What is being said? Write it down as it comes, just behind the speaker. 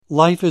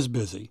life is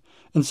busy,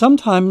 and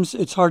sometimes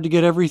it's hard to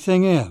get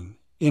everything in,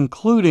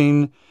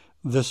 including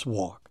this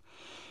walk.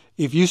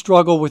 If you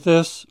struggle with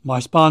this, my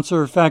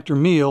sponsor, Factor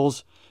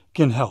Meals,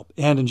 can help.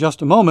 And in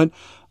just a moment,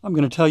 I'm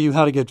going to tell you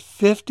how to get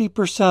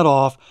 50%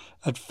 off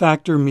at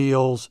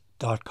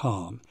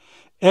factormeals.com.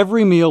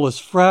 Every meal is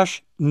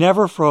fresh,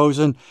 never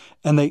frozen,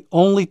 and they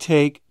only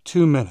take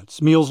 2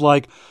 minutes. Meals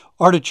like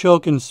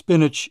artichoke and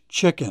spinach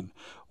chicken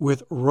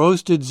with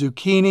roasted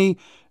zucchini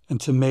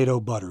and tomato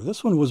butter.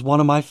 This one was one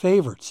of my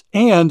favorites.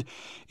 And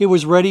it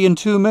was ready in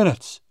 2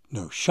 minutes.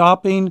 No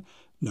shopping,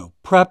 no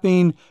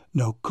prepping,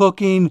 no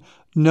cooking,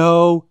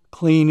 no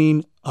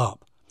cleaning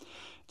up.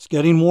 It's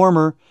getting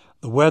warmer.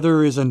 The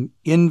weather is an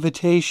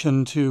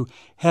invitation to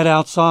head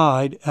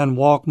outside and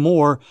walk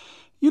more.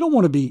 You don't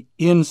want to be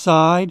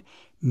inside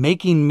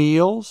making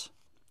meals.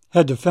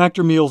 Head to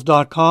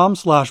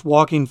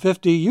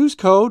factormeals.com/walking50. Use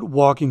code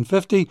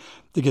WALKING50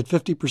 to get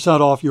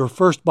 50% off your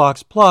first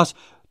box plus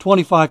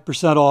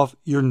 25% off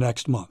your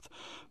next month.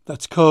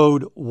 That's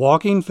code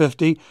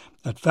WALKING50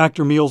 at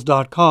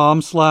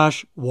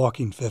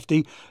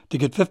factormeals.com/walking50 to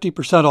get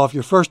 50% off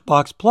your first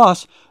box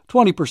plus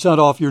 20%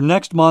 off your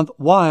next month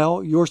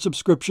while your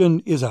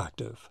subscription is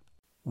active.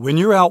 When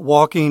you're out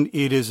walking,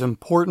 it is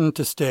important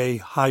to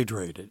stay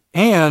hydrated.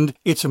 And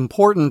it's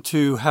important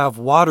to have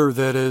water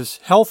that is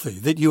healthy,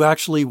 that you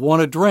actually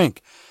want to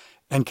drink.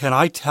 And can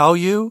I tell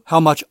you how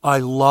much I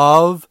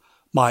love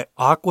my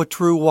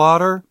AquaTrue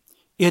water?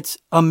 It's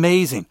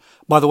amazing.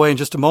 By the way, in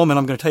just a moment,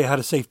 I'm going to tell you how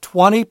to save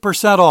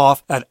 20%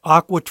 off at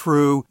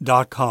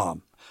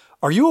aquatrue.com.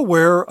 Are you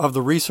aware of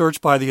the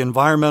research by the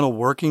Environmental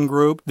Working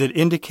Group that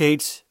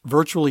indicates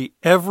virtually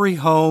every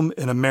home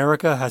in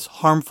America has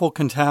harmful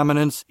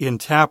contaminants in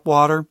tap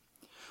water?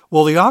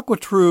 Well, the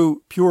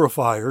AquaTrue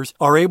purifiers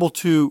are able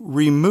to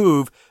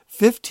remove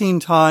 15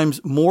 times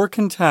more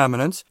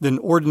contaminants than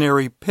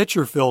ordinary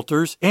pitcher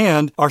filters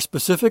and are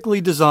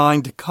specifically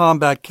designed to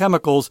combat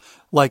chemicals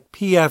like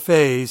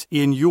PFAS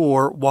in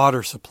your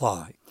water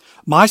supply.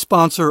 My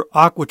sponsor,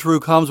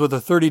 AquaTrue, comes with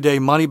a 30-day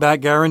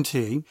money-back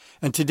guarantee,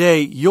 and today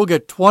you'll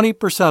get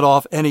 20%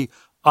 off any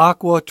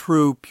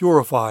AquaTrue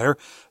purifier.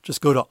 Just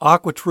go to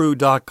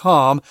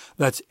aquatrue.com.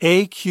 That's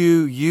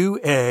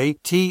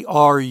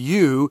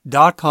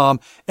AQUATRU.com.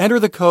 Enter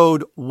the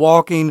code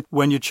WALKING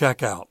when you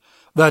check out.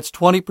 That's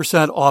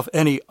 20% off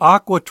any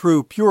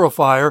AquaTrue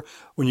purifier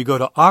when you go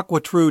to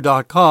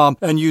aquatrue.com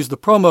and use the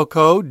promo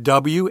code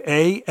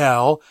WALKING.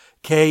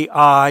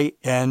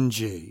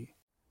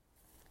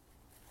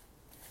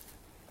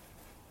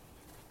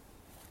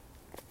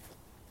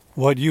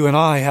 What you and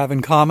I have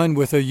in common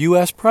with a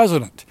U.S.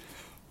 president.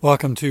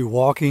 Welcome to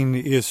Walking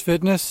is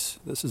Fitness.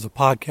 This is a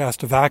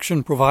podcast of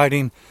action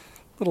providing a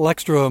little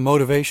extra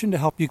motivation to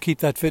help you keep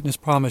that fitness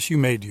promise you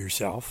made to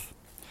yourself.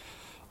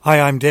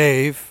 Hi, I'm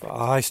Dave.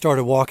 I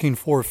started Walking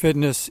for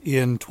Fitness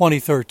in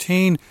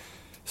 2013.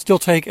 Still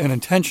take an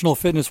intentional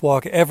fitness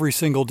walk every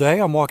single day.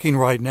 I'm walking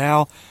right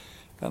now,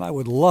 and I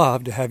would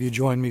love to have you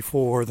join me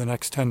for the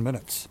next 10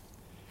 minutes.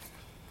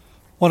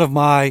 One of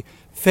my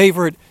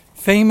favorite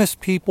famous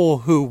people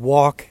who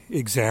walk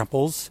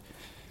examples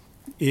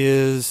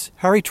is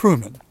Harry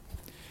Truman.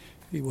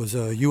 He was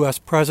a U.S.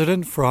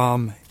 president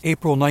from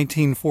April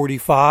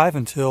 1945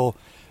 until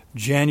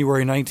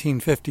January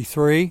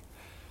 1953.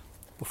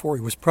 Before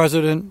he was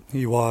president,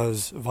 he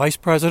was vice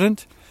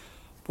president.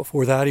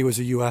 Before that, he was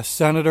a U.S.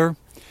 senator.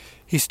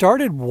 He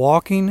started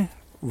walking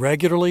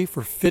regularly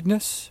for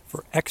fitness,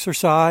 for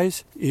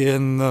exercise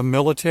in the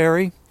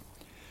military.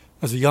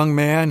 As a young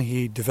man,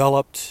 he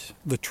developed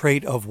the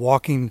trait of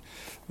walking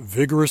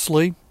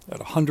vigorously at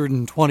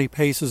 120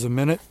 paces a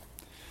minute.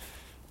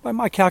 By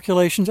my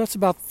calculations, that's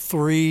about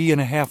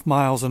 3.5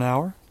 miles an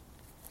hour.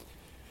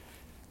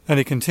 And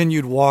he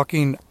continued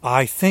walking,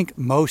 I think,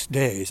 most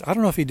days. I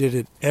don't know if he did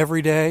it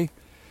every day,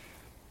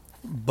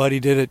 but he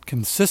did it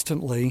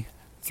consistently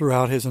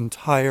throughout his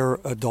entire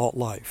adult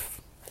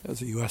life.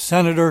 As a U.S.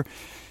 senator,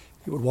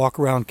 he would walk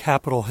around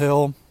Capitol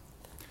Hill,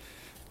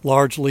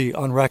 largely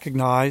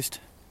unrecognized.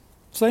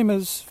 Same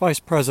as vice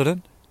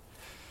president.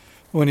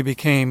 When he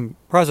became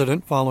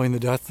president following the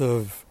death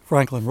of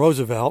Franklin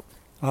Roosevelt,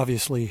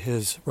 obviously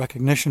his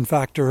recognition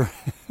factor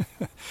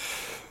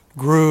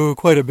grew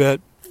quite a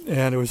bit,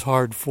 and it was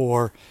hard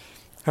for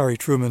Harry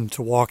Truman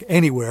to walk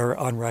anywhere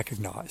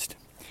unrecognized.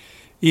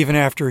 Even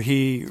after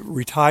he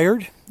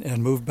retired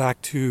and moved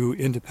back to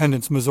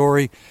Independence,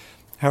 Missouri,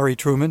 Harry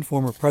Truman,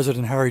 former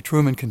President Harry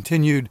Truman,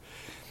 continued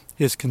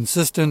his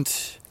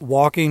consistent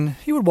walking.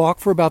 He would walk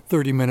for about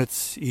 30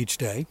 minutes each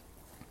day.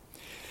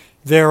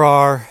 There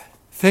are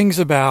things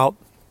about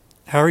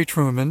Harry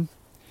Truman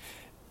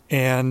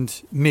and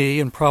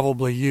me and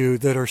probably you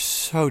that are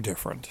so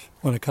different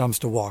when it comes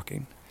to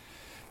walking.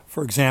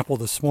 For example,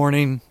 this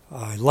morning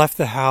I left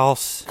the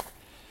house.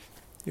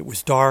 It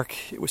was dark.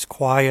 It was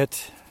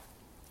quiet.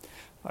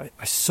 I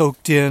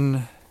soaked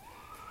in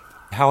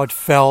how it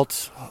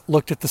felt,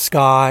 looked at the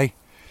sky,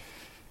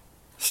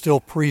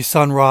 still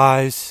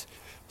pre-sunrise,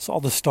 saw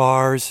the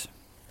stars.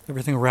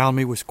 Everything around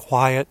me was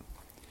quiet.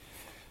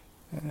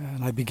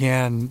 And I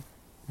began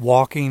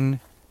walking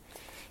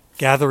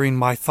gathering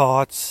my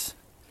thoughts,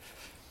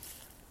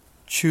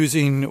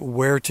 choosing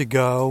where to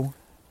go.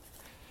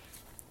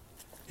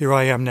 Here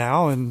I am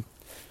now in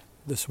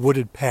this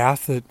wooded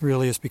path that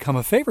really has become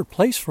a favorite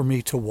place for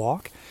me to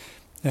walk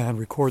and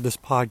record this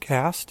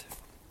podcast.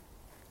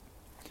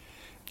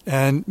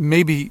 And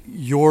maybe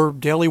your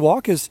daily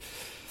walk is,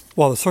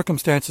 while the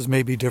circumstances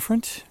may be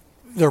different,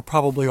 there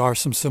probably are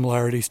some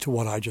similarities to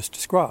what I just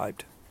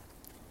described.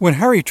 When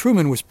Harry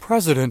Truman was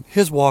president,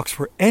 his walks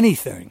were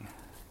anything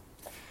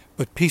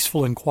but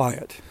peaceful and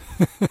quiet.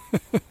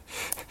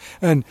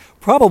 And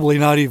probably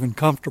not even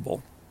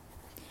comfortable.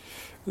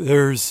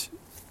 There's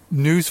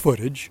news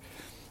footage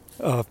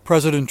of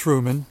President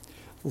Truman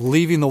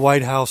leaving the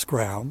White House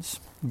grounds,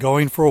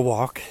 going for a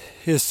walk.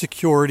 His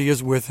security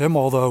is with him,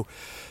 although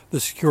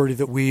the security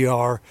that we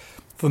are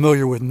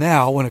familiar with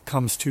now when it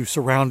comes to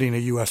surrounding a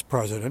U.S.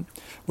 president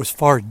was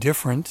far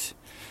different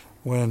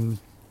when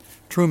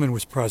Truman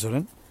was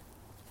president.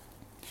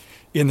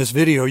 In this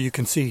video, you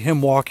can see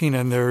him walking,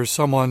 and there's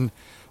someone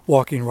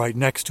walking right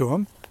next to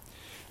him,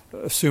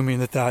 assuming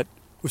that that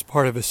was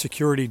part of his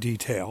security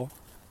detail.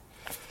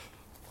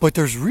 But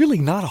there's really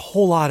not a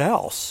whole lot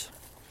else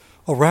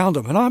around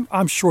him, and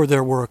I'm sure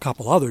there were a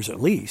couple others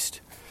at least.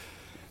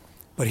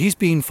 But he's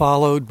being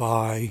followed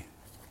by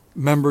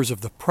members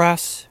of the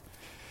press.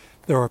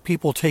 There are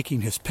people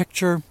taking his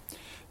picture.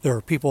 There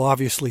are people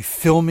obviously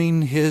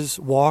filming his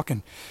walk,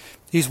 and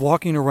he's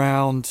walking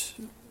around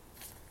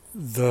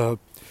the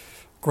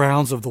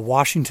grounds of the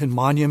Washington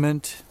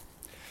Monument,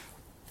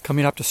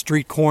 coming up to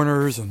street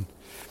corners and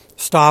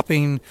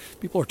stopping.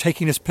 People are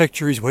taking his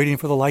picture. He's waiting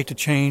for the light to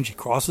change. He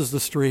crosses the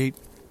street.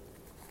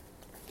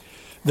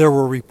 There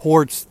were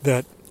reports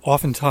that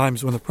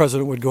oftentimes when the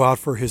president would go out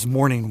for his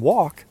morning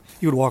walk,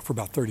 he would walk for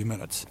about 30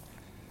 minutes.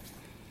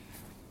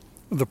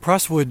 The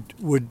press would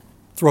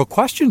throw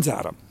questions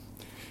at him.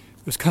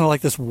 It was kind of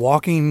like this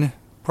walking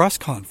press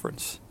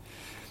conference.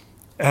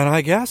 And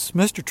I guess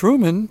Mr.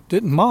 Truman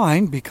didn't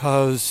mind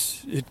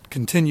because it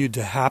continued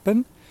to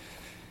happen.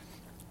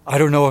 I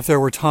don't know if there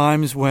were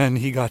times when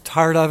he got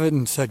tired of it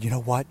and said, you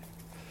know what,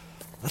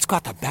 let's go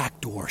out the back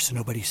door so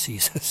nobody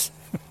sees us.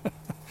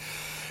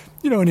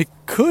 And he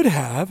could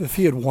have, if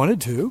he had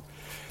wanted to,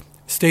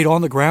 stayed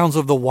on the grounds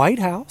of the White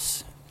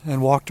House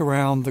and walked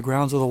around the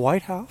grounds of the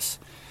White House.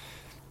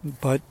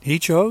 But he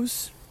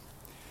chose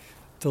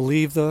to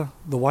leave the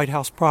White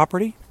House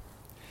property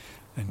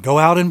and go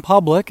out in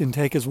public and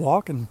take his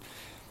walk. And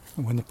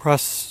when the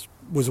press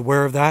was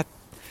aware of that,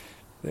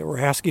 they were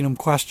asking him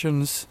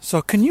questions.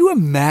 So can you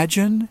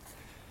imagine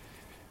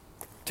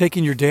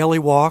taking your daily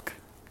walk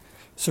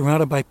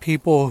surrounded by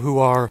people who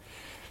are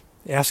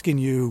asking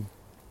you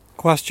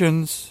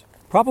questions,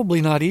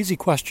 probably not easy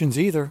questions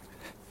either?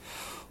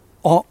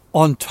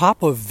 On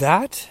top of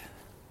that,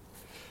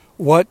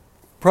 what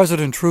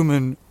President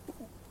Truman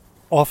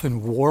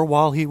often wore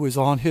while he was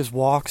on his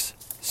walks,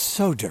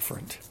 so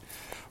different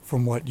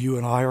from what you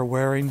and I are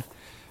wearing.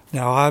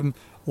 Now, I'm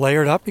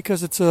layered up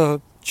because it's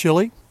a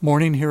chilly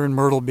morning here in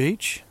Myrtle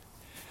Beach,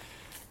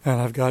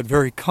 and I've got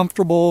very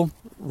comfortable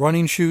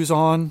running shoes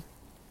on,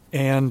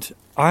 and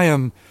I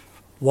am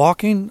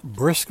walking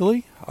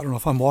briskly. I don't know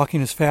if I'm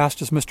walking as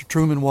fast as Mr.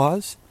 Truman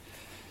was,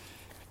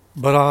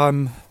 but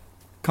I'm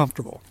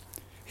comfortable.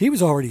 He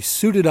was already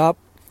suited up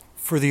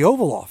for the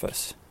Oval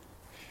Office.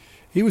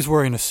 He was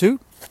wearing a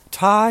suit,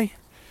 tie,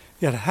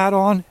 he had a hat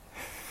on,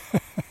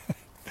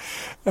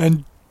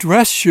 and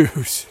dress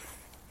shoes.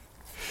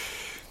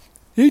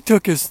 He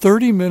took his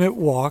 30-minute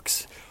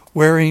walks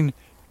wearing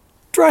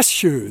dress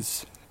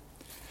shoes.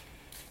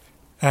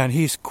 And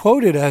he's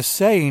quoted as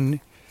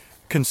saying,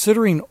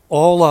 considering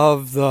all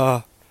of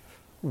the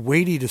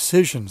weighty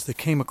decisions that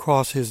came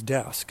across his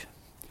desk,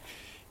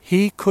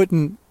 he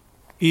couldn't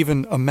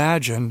even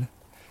imagine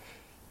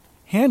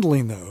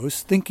handling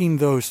those, thinking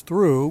those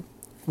through,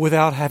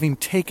 without having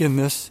taken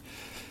this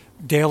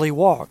daily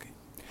walk.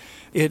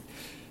 It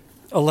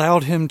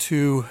allowed him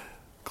to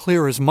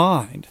clear his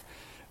mind.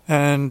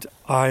 And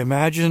I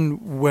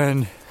imagine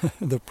when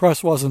the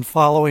press wasn't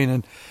following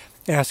and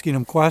asking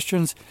him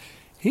questions,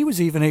 he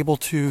was even able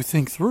to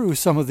think through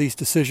some of these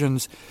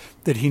decisions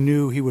that he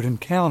knew he would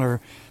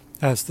encounter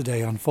as the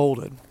day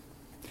unfolded.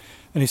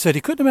 And he said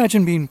he couldn't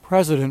imagine being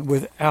president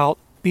without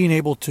being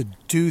able to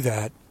do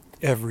that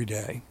every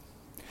day.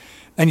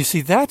 And you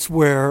see, that's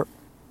where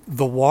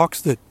the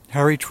walks that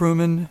Harry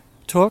Truman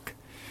took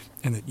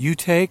and that you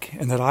take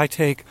and that I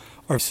take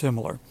are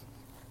similar.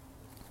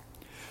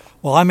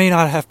 Well, I may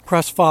not have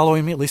press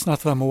following me, at least not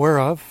that I'm aware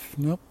of.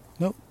 Nope,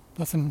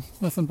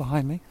 nothing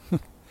behind me.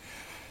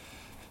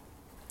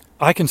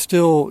 I can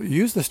still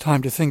use this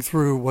time to think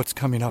through what's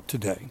coming up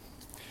today.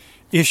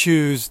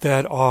 Issues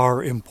that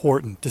are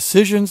important,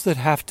 decisions that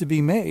have to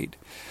be made.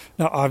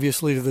 Now,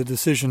 obviously, the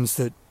decisions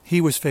that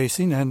he was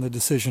facing and the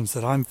decisions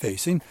that I'm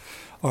facing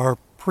are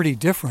pretty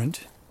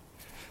different.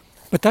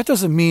 But that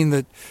doesn't mean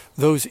that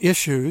those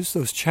issues,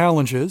 those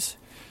challenges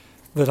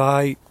that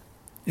I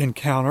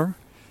encounter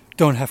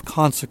don't have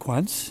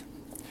consequence,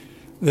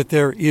 that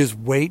there is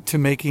weight to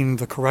making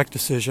the correct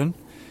decision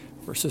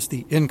versus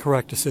the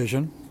incorrect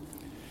decision.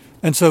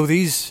 And so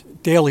these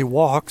daily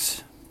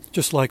walks,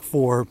 just like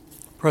for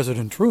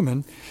President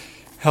Truman,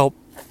 help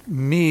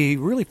me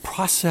really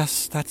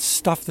process that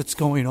stuff that's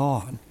going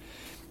on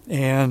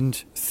and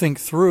think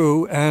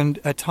through and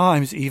at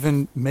times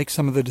even make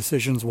some of the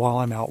decisions while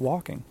I'm out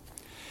walking.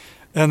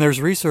 And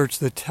there's research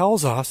that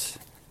tells us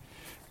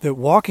that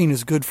walking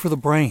is good for the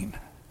brain,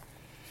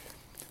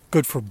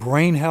 good for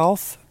brain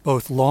health,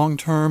 both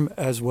long-term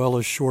as well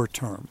as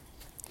short-term.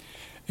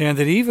 And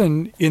that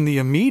even in the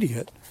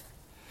immediate,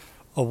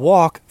 a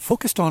walk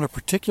focused on a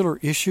particular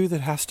issue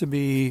that has to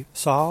be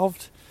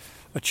solved,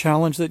 a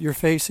challenge that you're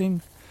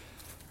facing,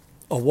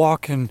 a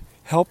walk can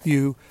help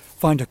you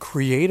find a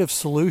creative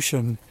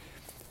solution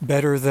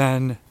better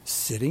than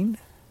sitting,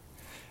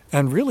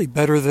 and really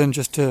better than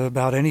just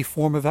about any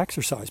form of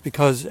exercise,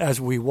 because as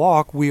we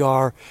walk, we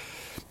are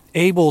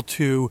able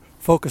to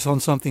focus on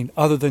something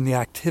other than the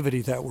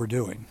activity that we're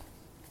doing.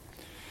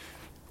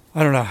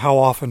 I don't know how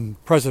often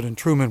President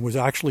Truman was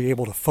actually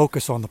able to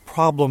focus on the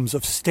problems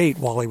of state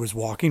while he was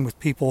walking, with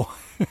people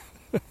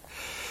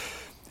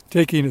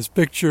taking his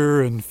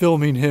picture and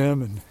filming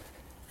him. And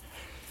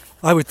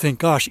I would think,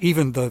 gosh,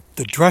 even the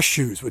dress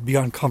shoes would be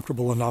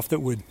uncomfortable enough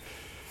that would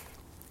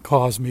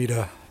cause me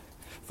to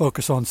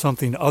focus on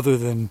something other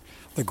than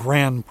the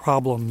grand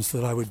problems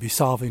that I would be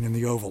solving in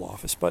the Oval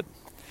Office. But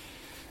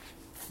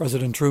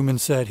President Truman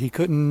said he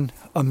couldn't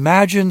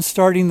imagine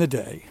starting the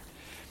day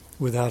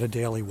without a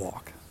daily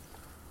walk.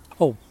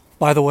 Oh,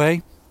 by the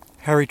way,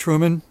 Harry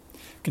Truman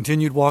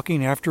continued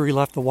walking after he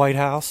left the White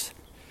House.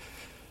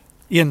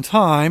 In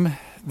time,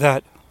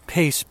 that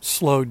pace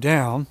slowed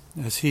down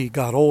as he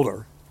got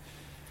older.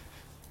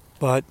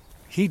 But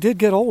he did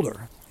get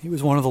older. He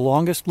was one of the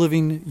longest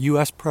living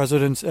U.S.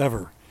 presidents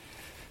ever.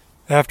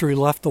 After he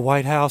left the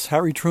White House,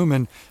 Harry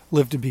Truman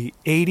lived to be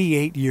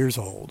 88 years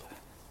old.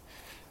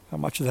 How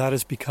much of that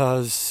is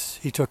because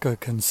he took a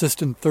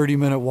consistent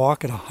 30-minute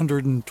walk at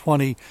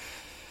 120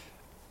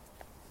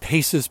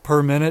 paces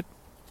per minute?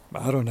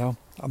 I don't know.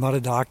 I'm not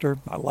a doctor.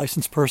 I'm a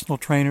licensed personal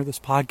trainer. This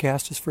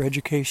podcast is for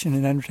education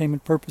and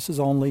entertainment purposes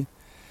only.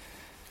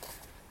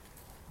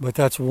 But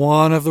that's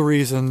one of the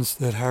reasons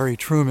that Harry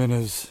Truman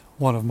is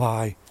one of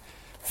my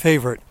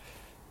favorite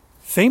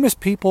famous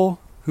people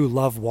who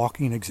love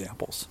walking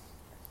examples.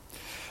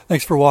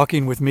 Thanks for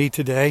walking with me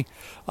today.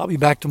 I'll be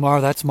back tomorrow.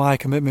 That's my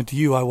commitment to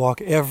you. I walk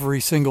every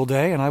single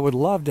day, and I would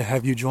love to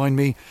have you join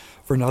me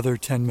for another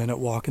 10-minute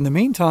walk. In the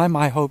meantime,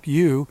 I hope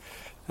you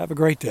have a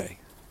great day.